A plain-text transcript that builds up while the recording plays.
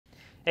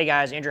Hey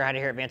guys, Andrew Hyde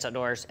here at Advanced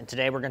Outdoors, and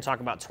today we're going to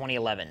talk about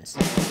 2011s.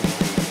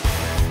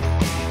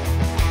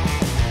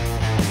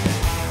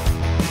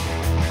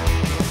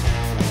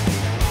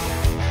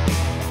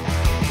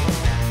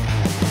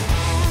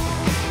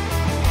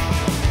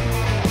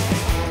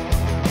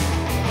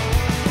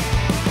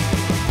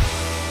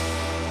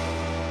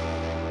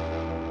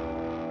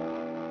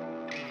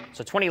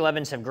 So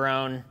 2011s have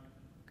grown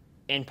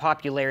in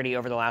popularity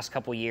over the last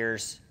couple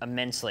years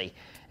immensely,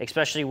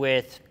 especially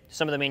with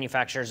some of the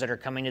manufacturers that are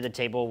coming to the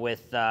table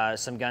with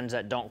some guns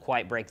that don't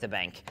quite break the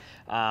bank.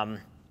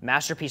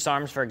 Masterpiece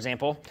Arms, for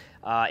example,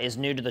 is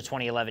new to the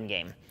 2011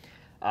 game,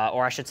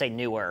 or I should say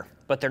newer,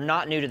 but they're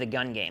not new to the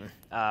gun game.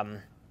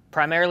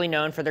 Primarily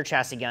known for their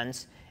chassis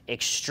guns,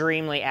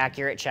 extremely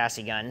accurate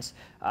chassis guns,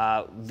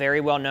 very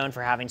well known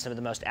for having some of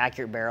the most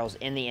accurate barrels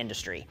in the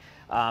industry.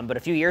 But a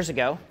few years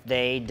ago,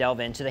 they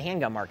delve into the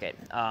handgun market,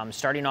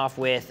 starting off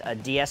with a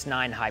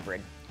DS9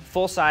 hybrid,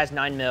 full-size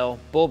 9mm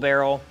bull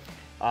barrel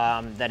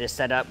that is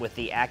set up with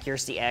the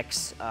Accuracy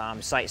X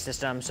sight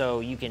system,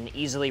 so you can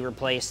easily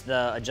replace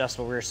the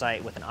adjustable rear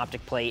sight with an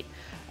Optic plate.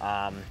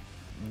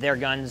 Their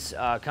guns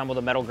come with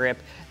a metal grip.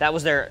 That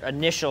was their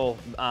initial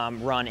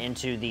run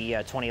into the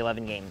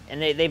 2011 game,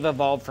 and they've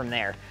evolved from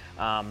there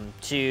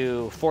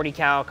to 40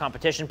 cal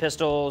competition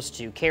pistols,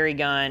 to carry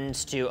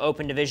guns, to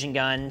open division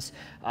guns.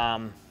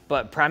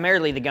 But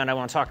primarily the gun I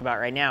want to talk about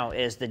right now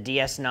is the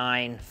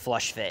DS9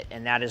 Flush-Fit,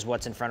 and that is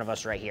what's in front of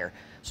us right here.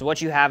 So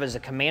what you have is a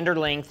commander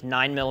length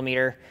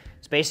 9mm.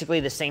 It's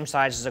basically the same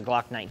size as a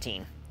Glock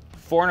 19.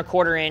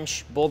 4¼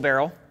 inch bull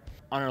barrel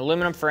on an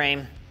aluminum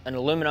frame, an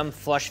aluminum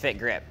flush fit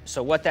grip.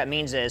 So what that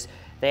means is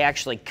they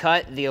actually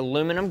cut the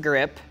aluminum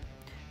grip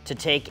to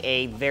take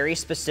a very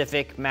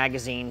specific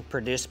magazine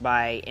produced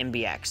by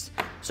MBX.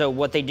 So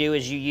what they do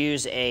is you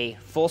use a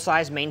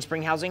full-size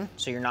mainspring housing,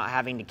 so you're not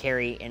having to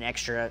carry an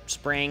extra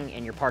spring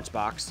in your parts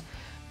box.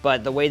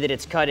 But the way that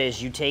it's cut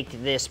is you take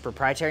this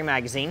proprietary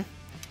magazine,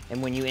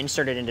 and when you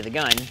insert it into the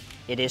gun,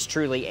 it is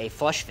truly a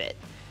flush fit.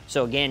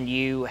 So again,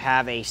 you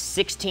have a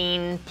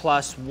 16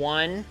 plus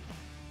 1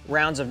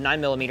 rounds of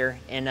 9mm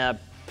in a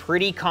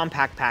pretty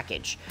compact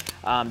package.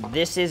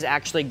 This is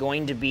actually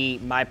going to be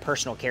my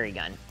personal carry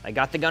gun. I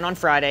got the gun on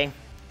Friday,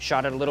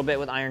 shot it a little bit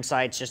with iron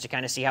sights just to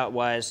kind of see how it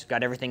was,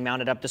 got everything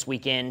mounted up this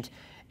weekend,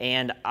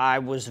 and I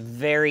was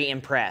very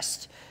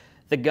impressed.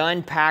 The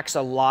gun packs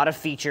a lot of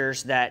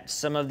features that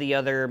some of the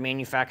other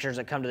manufacturers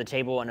that come to the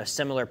table in a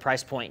similar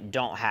price point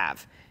don't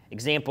have.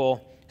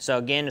 Example, so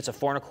again, it's a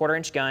 4¼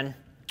 inch gun,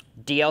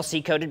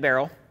 DLC coated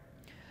barrel,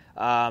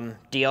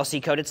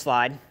 DLC coated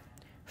slide,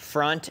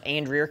 front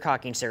and rear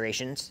cocking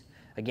serrations.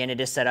 Again,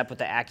 it is set up with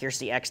the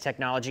Accuracy X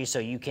technology, so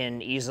you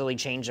can easily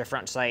change the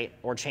front sight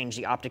or change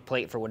the optic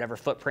plate for whatever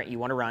footprint you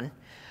want to run.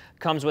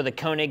 Comes with a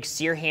Koenig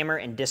sear hammer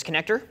and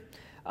disconnector.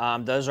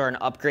 Those are an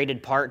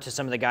upgraded part to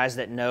some of the guys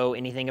that know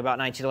anything about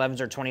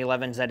 1911s or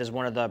 2011s. That is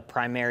one of the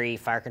primary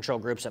fire control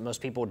groups that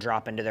most people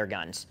drop into their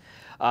guns.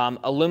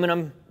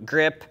 Aluminum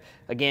grip,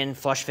 again,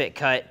 flush fit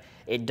cut.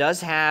 It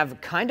does have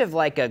kind of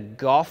like a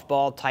golf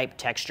ball type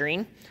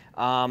texturing.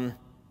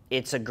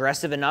 It's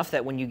aggressive enough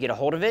that when you get a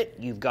hold of it,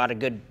 you've got a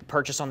good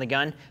purchase on the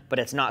gun, but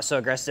it's not so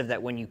aggressive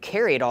that when you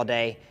carry it all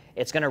day,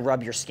 it's gonna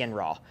rub your skin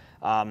raw.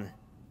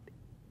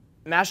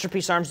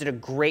 Masterpiece Arms did a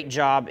great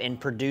job in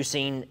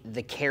producing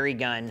the carry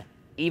gun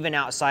even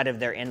outside of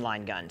their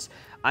inline guns.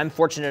 I'm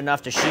fortunate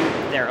enough to shoot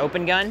their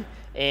open gun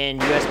in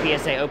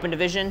USPSA Open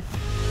Division.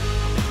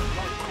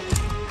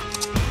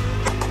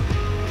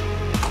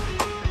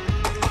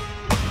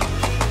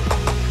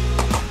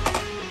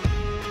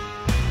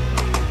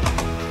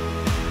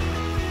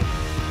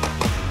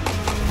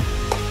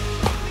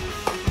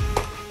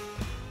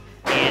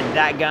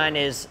 That gun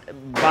is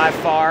by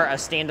far a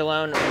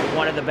standalone,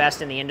 one of the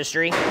best in the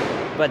industry,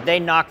 but they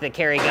knocked the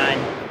carry gun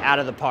out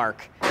of the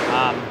park.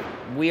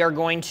 We are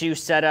going to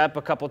set up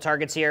a couple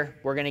targets here.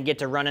 We're going to get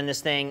to running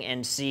this thing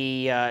and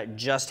see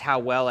just how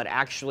well it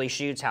actually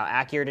shoots, how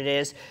accurate it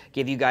is,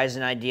 give you guys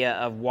an idea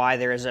of why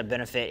there is a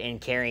benefit in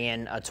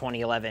carrying a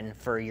 2011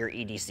 for your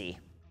EDC.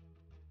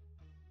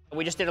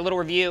 We just did a little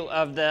review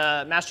of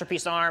the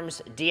Masterpiece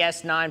Arms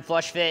DS9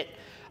 Flush Fit.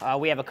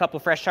 We have a couple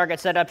fresh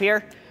targets set up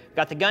here.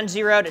 Got the gun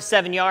zeroed at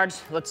 7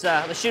 yards. Let's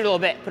shoot a little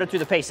bit, put it through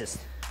the paces.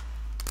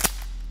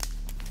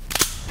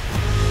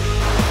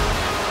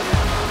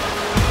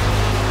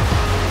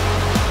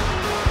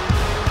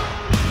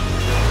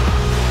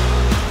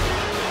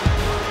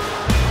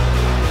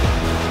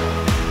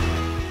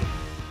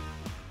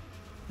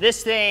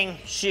 This thing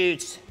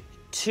shoots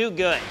too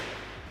good.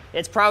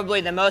 It's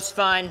probably the most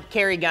fun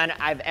carry gun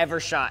I've ever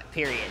shot,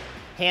 period.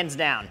 Hands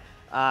down.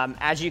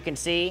 As you can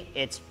see,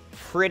 it's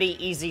pretty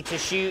easy to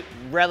shoot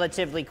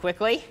relatively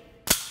quickly.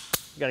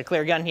 Got a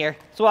clear gun here.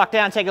 Let's walk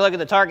down, take a look at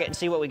the target and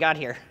see what we got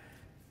here.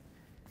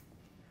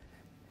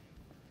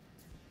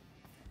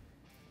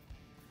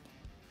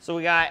 So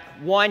we got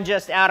one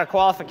just out of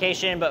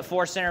qualification, but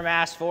 4 center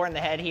mass, 4 in the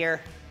head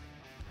here.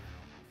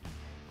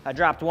 I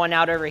dropped 1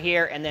 out over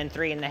here and then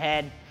 3 in the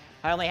head.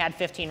 I only had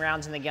 15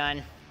 rounds in the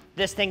gun.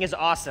 This thing is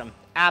awesome,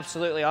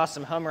 absolutely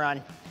awesome home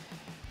run.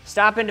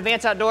 Stop in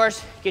Advance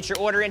Outdoors, get your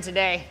order in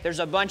today. There's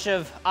a bunch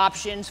of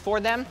options for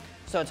them,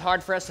 so it's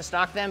hard for us to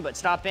stock them, but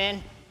stop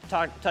in,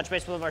 touch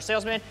base with one of our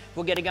salesmen.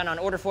 We'll get a gun on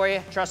order for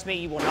you. Trust me,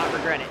 you will not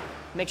regret it.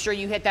 Make sure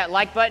you hit that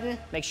like button.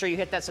 Make sure you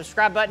hit that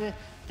subscribe button.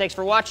 Thanks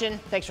for watching.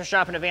 Thanks for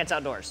shopping Advance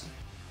Outdoors.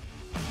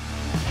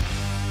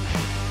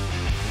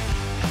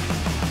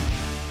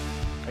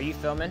 Are you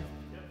filming?